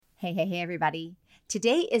Hey, everybody.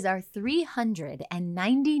 Today is our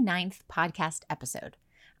 399th podcast episode.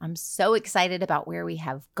 I'm so excited about where we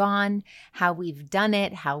have gone, how we've done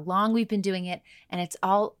it, how long we've been doing it, and it's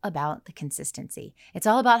all about the consistency. It's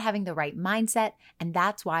all about having the right mindset, and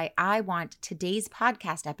that's why I want today's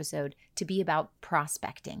podcast episode to be about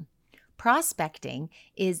prospecting. Prospecting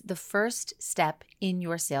is the first step in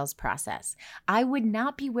your sales process. I would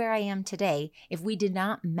not be where I am today if we did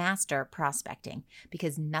not master prospecting,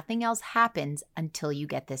 because nothing else happens until you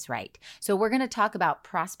get this right. So we're going to talk about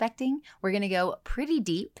prospecting. We're going to go pretty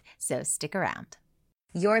deep, so stick around.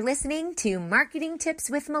 You're listening to Marketing Tips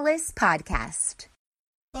with Melissa podcast.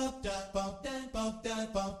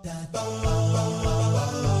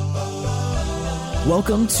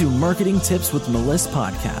 Welcome to Marketing Tips with Melissa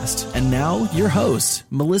podcast. And now your host,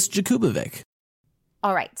 Melissa Jakubovic.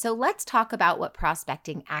 All right, so let's talk about what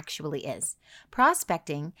prospecting actually is.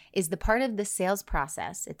 Prospecting is the part of the sales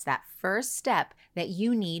process. It's that first step that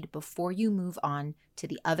you need before you move on to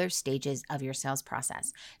the other stages of your sales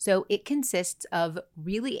process. So it consists of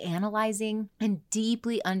really analyzing and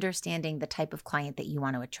deeply understanding the type of client that you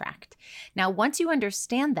want to attract. Now, once you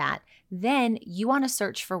understand that, then you want to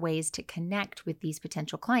search for ways to connect with these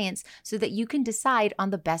potential clients so that you can decide on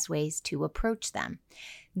the best ways to approach them.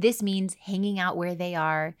 This means hanging out where they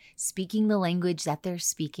are, speaking the language that they're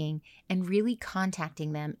speaking, and really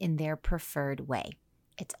contacting them in their preferred way.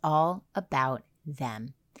 It's all about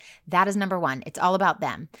them. That is number one. It's all about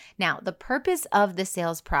them. Now, the purpose of the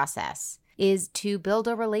sales process is to build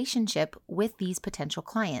a relationship with these potential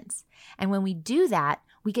clients. And when we do that,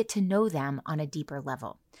 we get to know them on a deeper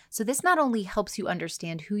level. So this not only helps you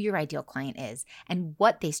understand who your ideal client is and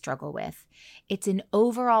what they struggle with, it's an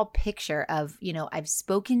overall picture of, I've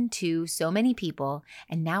spoken to so many people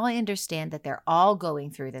and now I understand that they're all going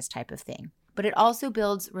through this type of thing. But it also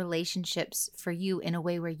builds relationships for you in a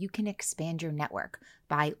way where you can expand your network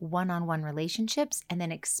by one-on-one relationships and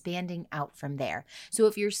then expanding out from there. So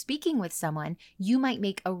if you're speaking with someone, you might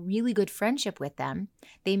make a really good friendship with them.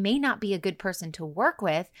 They may not be a good person to work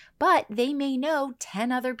with, but they may know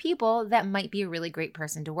 10 other people that might be a really great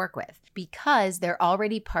person to work with because they're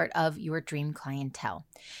already part of your dream clientele.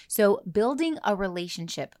 So building a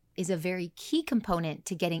relationship is a very key component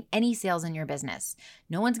to getting any sales in your business.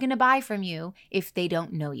 No one's going to buy from you if they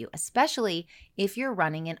don't know you, especially if you're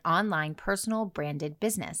running an online personal branded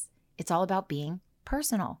business. It's all about being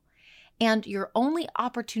personal. And your only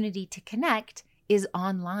opportunity to connect is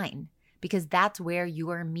online because that's where you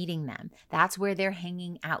are meeting them. That's where they're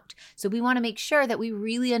hanging out. So we want to make sure that we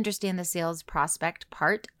really understand the sales prospect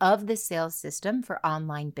part of the sales system for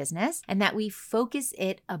online business and that we focus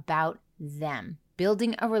it about them.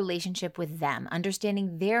 Building a relationship with them,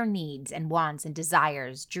 understanding their needs and wants and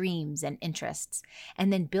desires, dreams and interests,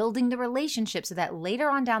 and then building the relationship so that later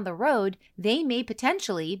on down the road, they may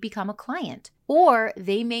potentially become a client, or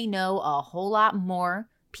they may know a whole lot more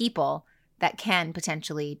people that can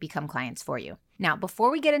potentially become clients for you. Now,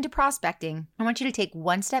 before we get into prospecting, I want you to take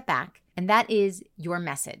one step back, and that is your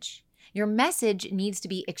message. Your message needs to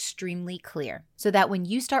be extremely clear so that when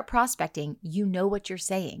you start prospecting, you know what you're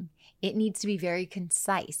saying. It needs to be very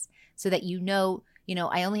concise so that you know,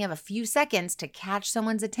 I only have a few seconds to catch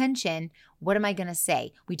someone's attention. What am I going to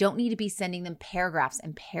say? We don't need to be sending them paragraphs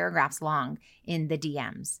and paragraphs long in the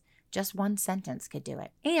DMs. Just one sentence could do it.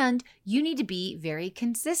 And you need to be very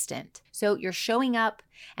consistent. So you're showing up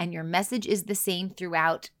and your message is the same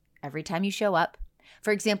throughout every time you show up.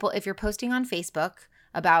 For example, if you're posting on Facebook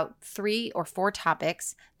about 3 or 4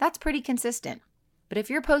 topics, that's pretty consistent. But if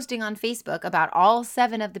you're posting on Facebook about all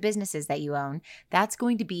 7 of the businesses that you own, that's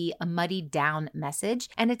going to be a muddied down message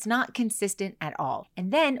and it's not consistent at all. And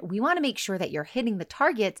then we want to make sure that you're hitting the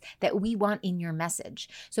targets that we want in your message.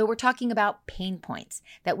 So we're talking about pain points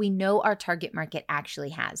that we know our target market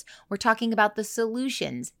actually has. We're talking about the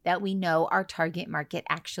solutions that we know our target market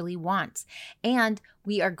actually wants. And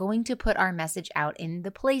we are going to put our message out in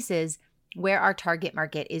the places where our target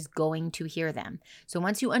market is going to hear them. So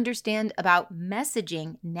once you understand about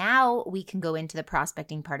messaging, now we can go into the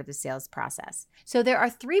prospecting part of the sales process. So there are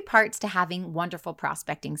 3 parts to having wonderful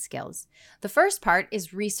prospecting skills. The first part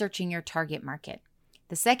is researching your target market.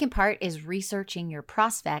 The second part is researching your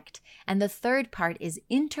prospect. And the third part is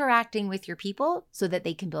interacting with your people so that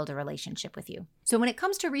they can build a relationship with you. So when it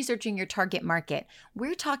comes to researching your target market,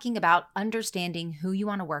 we're talking about understanding who you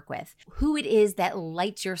want to work with, who it is that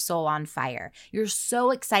lights your soul on fire. You're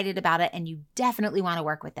so excited about it and you definitely want to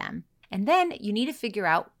work with them. And then you need to figure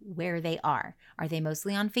out where they are. Are they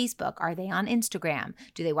mostly on Facebook? Are they on Instagram?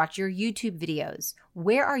 Do they watch your YouTube videos?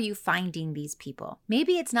 Where are you finding these people?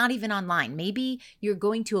 Maybe it's not even online. Maybe you're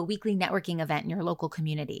going to a weekly networking event in your local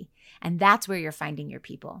community, and that's where you're finding your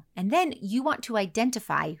people. And then you want to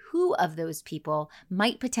identify who of those people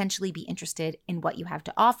might potentially be interested in what you have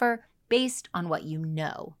to offer based on what you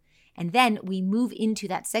know. And then we move into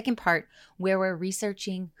that second part where we're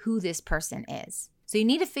researching who this person is. So you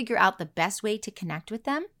need to figure out the best way to connect with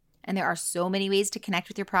them. And there are so many ways to connect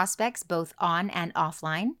with your prospects, both on and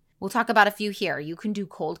offline. We'll talk about a few here. You can do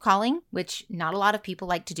cold calling, which not a lot of people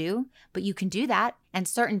like to do, but you can do that. And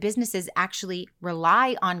certain businesses actually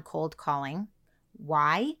rely on cold calling.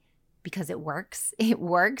 Why? Because it works. It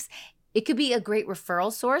works. It could be a great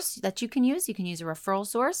referral source that you can use. You can use a referral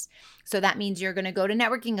source. So that means you're going to go to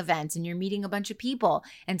networking events and you're meeting a bunch of people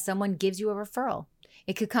and someone gives you a referral.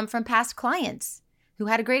 It could come from past clients who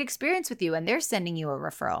had a great experience with you and they're sending you a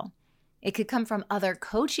referral. It could come from other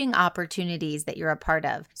coaching opportunities that you're a part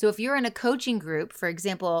of. So if you're in a coaching group, for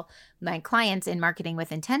example, my clients in Marketing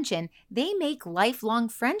with Intention, they make lifelong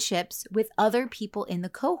friendships with other people in the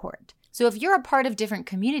cohort. So if you're a part of different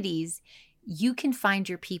communities, you can find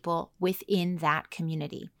your people within that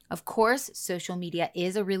community. Of course, social media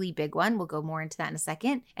is a really big one. We'll go more into that in a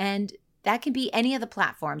second. And that can be any of the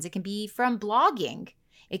platforms. It can be from blogging.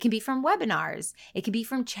 It can be from webinars. It can be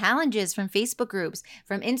from challenges, from Facebook groups,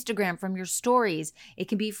 from Instagram, from your stories. It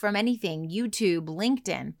can be from anything, YouTube,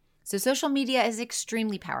 LinkedIn. So social media is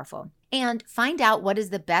extremely powerful. And find out what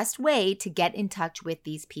is the best way to get in touch with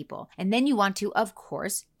these people. And then you want to, of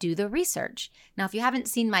course, do the research. Now, if you haven't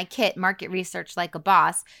seen my kit, Market Research Like a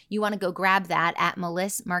Boss, you want to go grab that at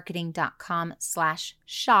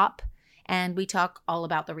melissmarketing.com/shop. And we talk all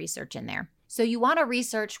about the research in there. So you want to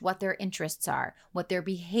research what their interests are, what their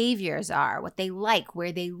behaviors are, what they like,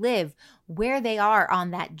 where they live, where they are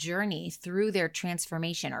on that journey through their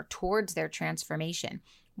transformation or towards their transformation.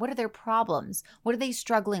 What are their problems? What are they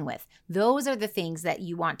struggling with? Those are the things that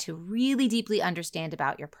you want to really deeply understand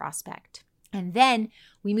about your prospect. And then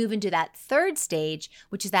we move into that third stage,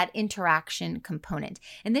 which is that interaction component.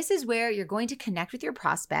 And this is where you're going to connect with your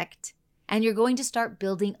prospect and you're going to start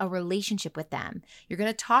building a relationship with them. You're going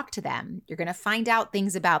to talk to them. You're going to find out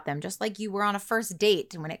things about them, just like you were on a first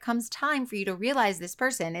date. And when it comes time for you to realize this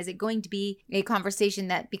person, is it going to be a conversation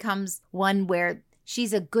that becomes one where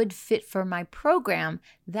she's a good fit for my program?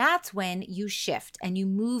 That's when you shift and you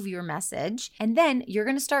move your message. And then you're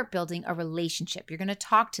going to start building a relationship. You're going to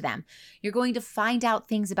talk to them. You're going to find out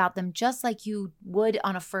things about them just like you would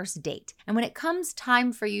on a first date. And when it comes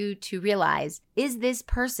time for you to realize, is this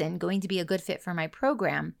person going to be a good fit for my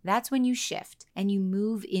program? That's when you shift and you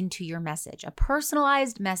move into your message, a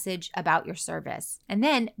personalized message about your service. And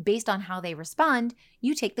then based on how they respond,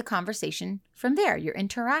 you take the conversation from there. You're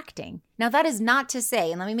interacting. Now, that is not to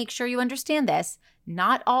say, and let me make sure you understand this,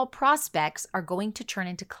 not all prospects are going to turn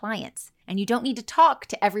into clients. And you don't need to talk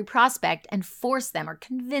to every prospect and force them or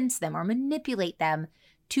convince them or manipulate them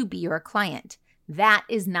to be your client. That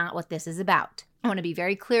is not what this is about. I want to be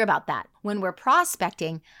very clear about that. When we're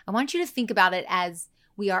prospecting, I want you to think about it as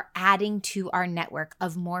we are adding to our network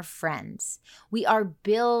of more friends. We are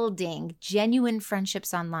building genuine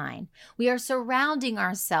friendships online. We are surrounding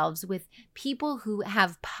ourselves with people who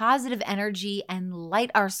have positive energy and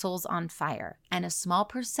light our souls on fire. And a small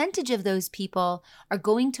percentage of those people are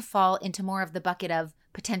going to fall into more of the bucket of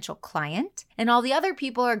potential client, and all the other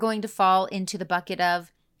people are going to fall into the bucket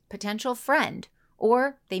of potential friend,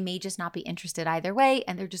 or they may just not be interested either way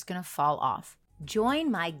and they're just going to fall off. Join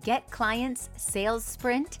my Get Clients Sales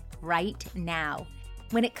Sprint right now.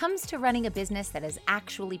 When it comes to running a business that is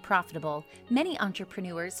actually profitable, many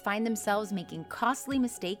entrepreneurs find themselves making costly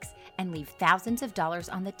mistakes and leave thousands of dollars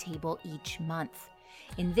on the table each month.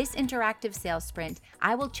 In this interactive sales sprint,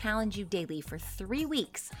 I will challenge you daily for 3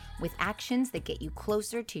 weeks with actions that get you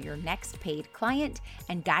closer to your next paid client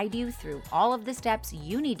and guide you through all of the steps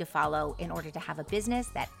you need to follow in order to have a business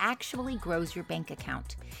that actually grows your bank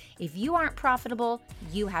account. If you aren't profitable,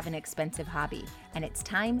 you have an expensive hobby, and it's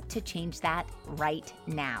time to change that right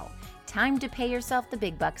now. Time to pay yourself the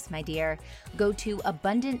big bucks, my dear. Go to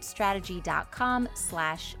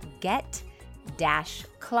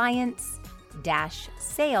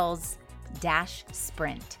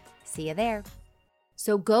abundant-strategy.com/get-clients-sales-sprint. See you there.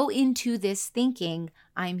 So go into this thinking,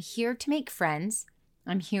 I'm here to make friends.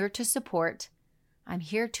 I'm here to support. I'm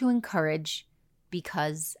here to encourage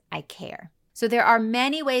because I care. So there are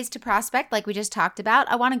many ways to prospect, like we just talked about.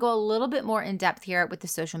 I want to go a little bit more in depth here with the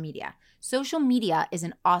social media. Social media is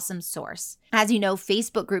an awesome source. As you know,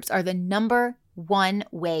 Facebook groups are the number one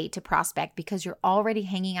way to prospect because you're already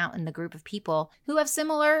hanging out in the group of people who have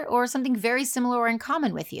similar or something very similar or in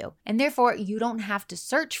common with you. And therefore, you don't have to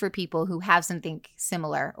search for people who have something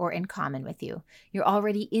similar or in common with you. You're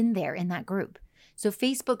already in there in that group. So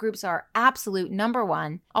Facebook groups are absolute number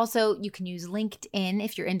one. Also, you can use LinkedIn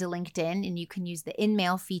if you're into LinkedIn, and you can use the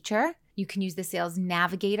InMail feature. You can use the Sales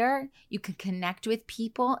Navigator. You can connect with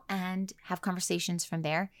people and have conversations from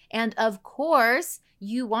there. And of course,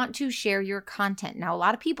 you want to share your content. Now, a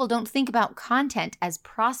lot of people don't think about content as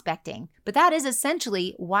prospecting, but that is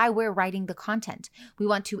essentially why we're writing the content. We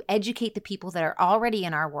want to educate the people that are already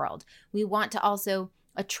in our world. We want to also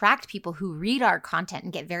attract people who read our content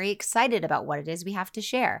and get very excited about what it is we have to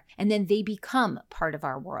share. And then they become part of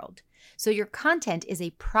our world. So your content is a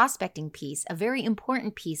prospecting piece, a very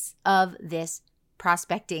important piece of this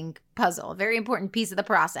prospecting puzzle, a very important piece of the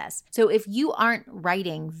process. So if you aren't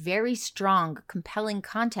writing very strong, compelling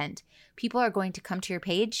content, people are going to come to your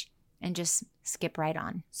page and just skip right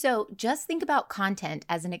on. So just think about content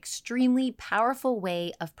as an extremely powerful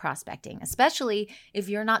way of prospecting, especially if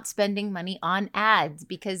you're not spending money on ads,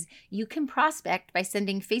 because you can prospect by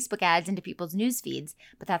sending Facebook ads into people's news feeds,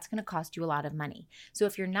 but that's going to cost you a lot of money. So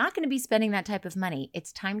if you're not going to be spending that type of money,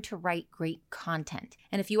 it's time to write great content.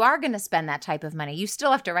 And if you are going to spend that type of money, you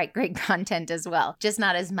still have to write great content as well, just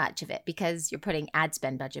not as much of it because you're putting ad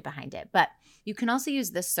spend budget behind it. But you can also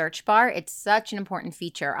use the search bar. It's such an important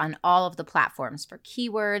feature on all of the platforms for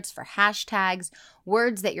keywords, for hashtags,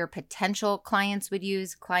 words that your potential clients would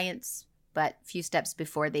use, but a few steps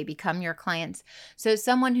before they become your clients. So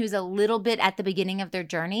someone who's a little bit at the beginning of their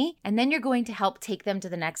journey, and then you're going to help take them to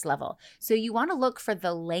the next level. So you want to look for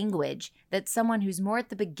the language that someone who's more at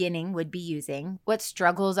the beginning would be using. What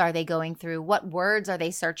struggles are they going through? What words are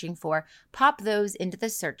they searching for? Pop those into the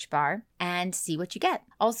search bar and see what you get.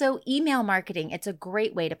 Also, email marketing. It's a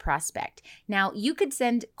great way to prospect. Now, you could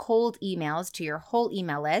send cold emails to your whole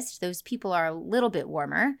email list. Those people are a little bit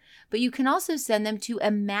warmer, but you can also send them to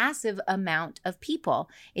a massive amount of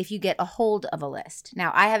people if you get a hold of a list.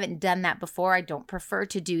 Now, I haven't done that before. I don't prefer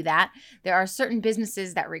to do that. There are certain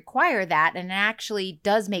businesses that require that, and it actually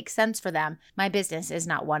does make sense for them. My business is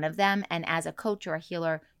not one of them, and as a coach or a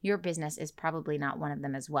healer, your business is probably not one of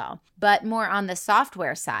them as well. But more on the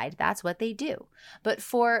software side, that's what they do. But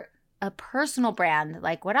for a personal brand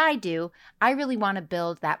like what I do, I really want to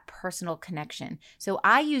build that personal connection. So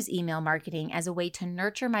I use email marketing as a way to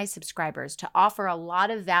nurture my subscribers, to offer a lot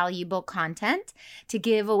of valuable content, to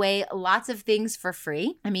give away lots of things for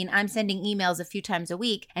free. I mean, I'm sending emails a few times a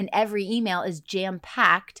week, and every email is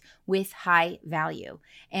jam-packed with high value.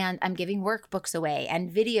 And I'm giving workbooks away and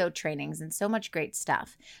video trainings and so much great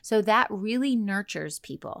stuff. So that really nurtures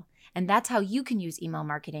people. And that's how you can use email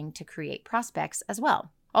marketing to create prospects as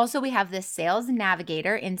well. Also, we have this Sales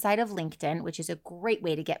Navigator inside of LinkedIn, which is a great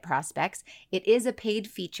way to get prospects. It is a paid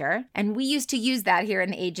feature, and we used to use that here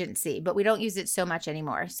in the agency, but we don't use it so much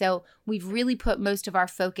anymore. So we've really put most of our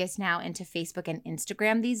focus now into Facebook and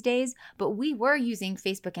Instagram these days, but we were using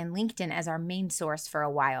Facebook and LinkedIn as our main source for a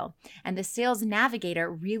while. And the Sales Navigator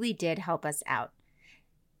really did help us out.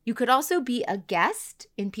 You could also be a guest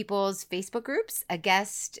in people's Facebook groups, a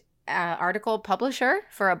guest article publisher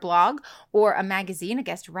for a blog or a magazine, a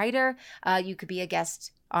guest writer. You could be a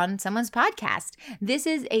guest on someone's podcast. This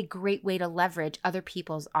is a great way to leverage other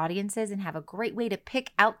people's audiences and have a great way to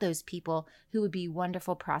pick out those people who would be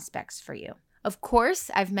wonderful prospects for you. Of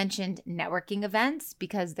course, I've mentioned networking events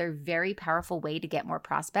because they're a very powerful way to get more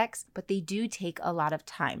prospects, but they do take a lot of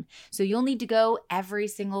time. So you'll need to go every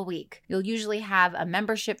single week. You'll usually have a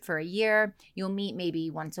membership for a year. You'll meet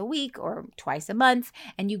maybe once a week or twice a month,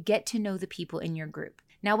 and you get to know the people in your group.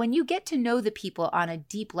 Now, when you get to know the people on a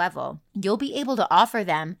deep level, you'll be able to offer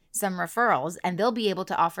them some referrals, and they'll be able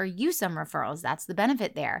to offer you some referrals. That's the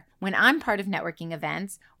benefit there. When I'm part of networking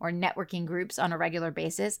events or networking groups on a regular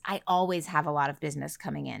basis, I always have a lot of business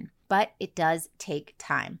coming in. But it does take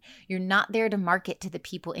time. You're not there to market to the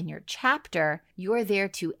people in your chapter. You're there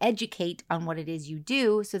to educate on what it is you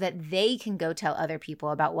do so that they can go tell other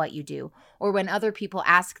people about what you do. Or when other people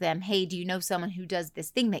ask them, hey, do you know someone who does this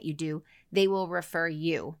thing that you do? They will refer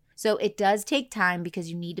you. So it does take time because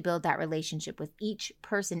you need to build that relationship with each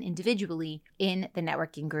person individually in the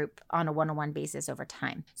networking group on a one-on-one basis over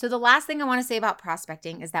time. So the last thing I want to say about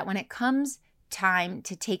prospecting is that when it comes time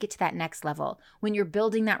to take it to that next level, when you're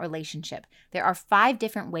building that relationship, there are 5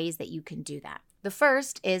 different ways that you can do that. The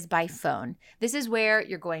first is by phone. This is where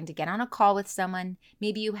you're going to get on a call with someone.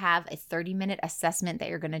 Maybe you have a 30-minute assessment that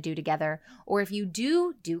you're going to do together. Or if you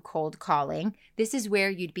do cold calling, this is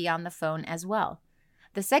where you'd be on the phone as well.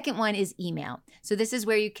 The second one is email. So this is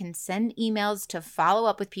where you can send emails to follow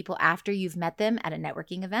up with people after you've met them at a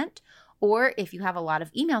networking event. Or if you have a lot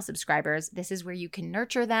of email subscribers, this is where you can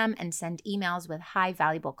nurture them and send emails with high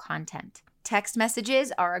valuable content. Text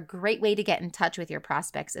messages are a great way to get in touch with your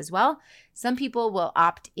prospects as well. Some people will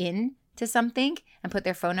opt in to something and put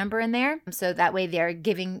their phone number in there. So that way they're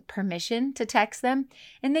giving permission to text them.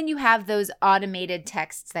 And then you have those automated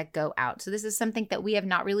texts that go out. So this is something that we have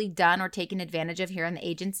not really done or taken advantage of here in the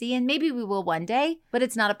agency. And maybe we will one day, but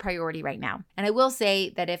it's not a priority right now. And I will say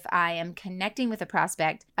that if I am connecting with a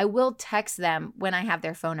prospect, I will text them when I have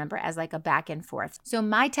their phone number as like a back and forth. So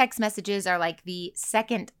my text messages are like the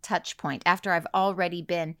second touch point after I've already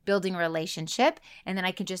been building a relationship. And then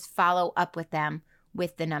I can just follow up with them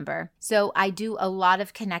with the number. So I do a lot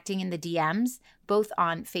of connecting in the DMs, both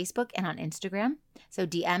on Facebook and on Instagram. So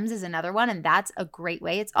DMs is another one, and that's a great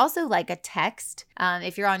way. It's also like a text.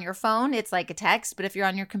 If you're on your phone, it's like a text, but if you're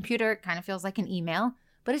on your computer, it kind of feels like an email.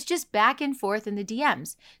 But it's just back and forth in the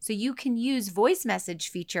DMs. So you can use voice message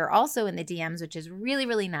feature also in the DMs, which is really,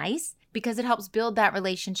 really nice because it helps build that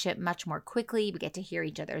relationship much more quickly. We get to hear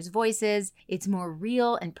each other's voices. It's more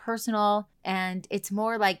real and personal, and it's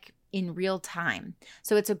more like in real time.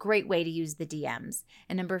 So it's a great way to use the DMs.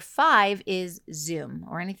 And number 5 is Zoom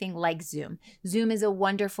or anything like Zoom. Zoom is a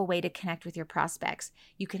wonderful way to connect with your prospects.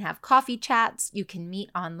 You can have coffee chats. You can meet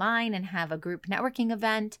online and have a group networking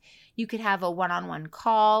event. You could have a one-on-one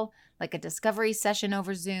call, like a discovery session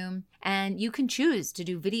over Zoom. And you can choose to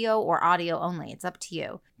do video or audio only. It's up to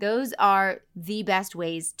you. Those are the best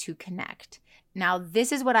ways to connect. Now,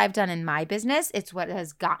 this is what I've done in my business. It's what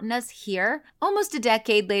has gotten us here almost a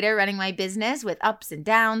decade later running my business with ups and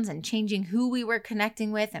downs and changing who we were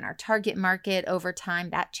connecting with and our target market over time.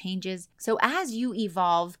 That changes. So as you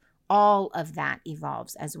evolve, all of that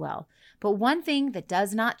evolves as well. But one thing that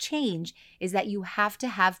does not change is that you have to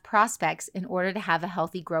have prospects in order to have a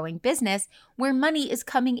healthy, growing business where money is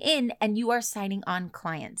coming in and you are signing on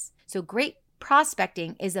clients. So great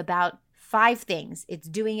prospecting is about 5 things. It's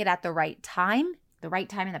doing it at the right time in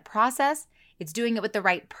the process. It's doing it with the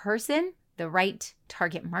right person, the right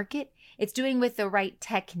target market. It's doing with the right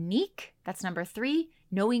technique. That's number 3,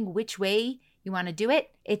 knowing which way you want to do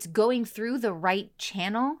it. It's going through the right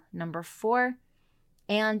channel, number 4,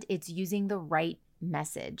 and it's using the right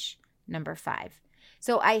message, number 5.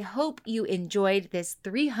 So I hope you enjoyed this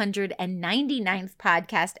 399th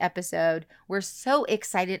podcast episode. We're so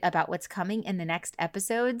excited about what's coming in the next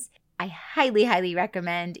episodes. I highly, highly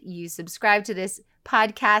recommend you subscribe to this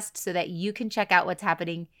podcast so that you can check out what's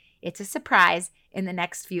happening. It's a surprise in the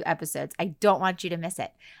next few episodes. I don't want you to miss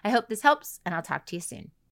it. I hope this helps, and I'll talk to you soon.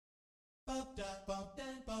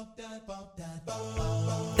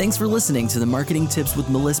 Thanks for listening to the Marketing Tips with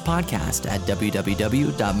Melissa podcast at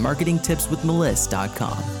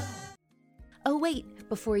www.marketingtipswithmelissa.com. Oh, wait.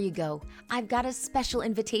 Before you go, I've got a special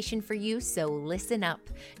invitation for you, so listen up.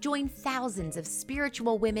 Join thousands of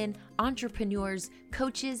spiritual women, entrepreneurs,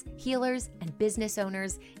 coaches, healers, and business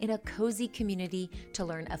owners in a cozy community to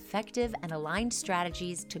learn effective and aligned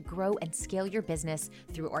strategies to grow and scale your business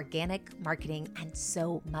through organic marketing and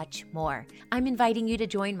so much more. I'm inviting you to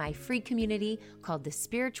join my free community called the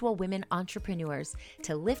Spiritual Women Entrepreneurs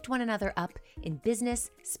to lift one another up in business,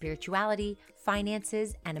 spirituality,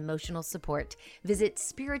 finances, and emotional support. Visit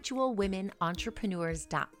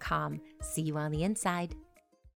spiritualwomenentrepreneurs.com. See you on the inside.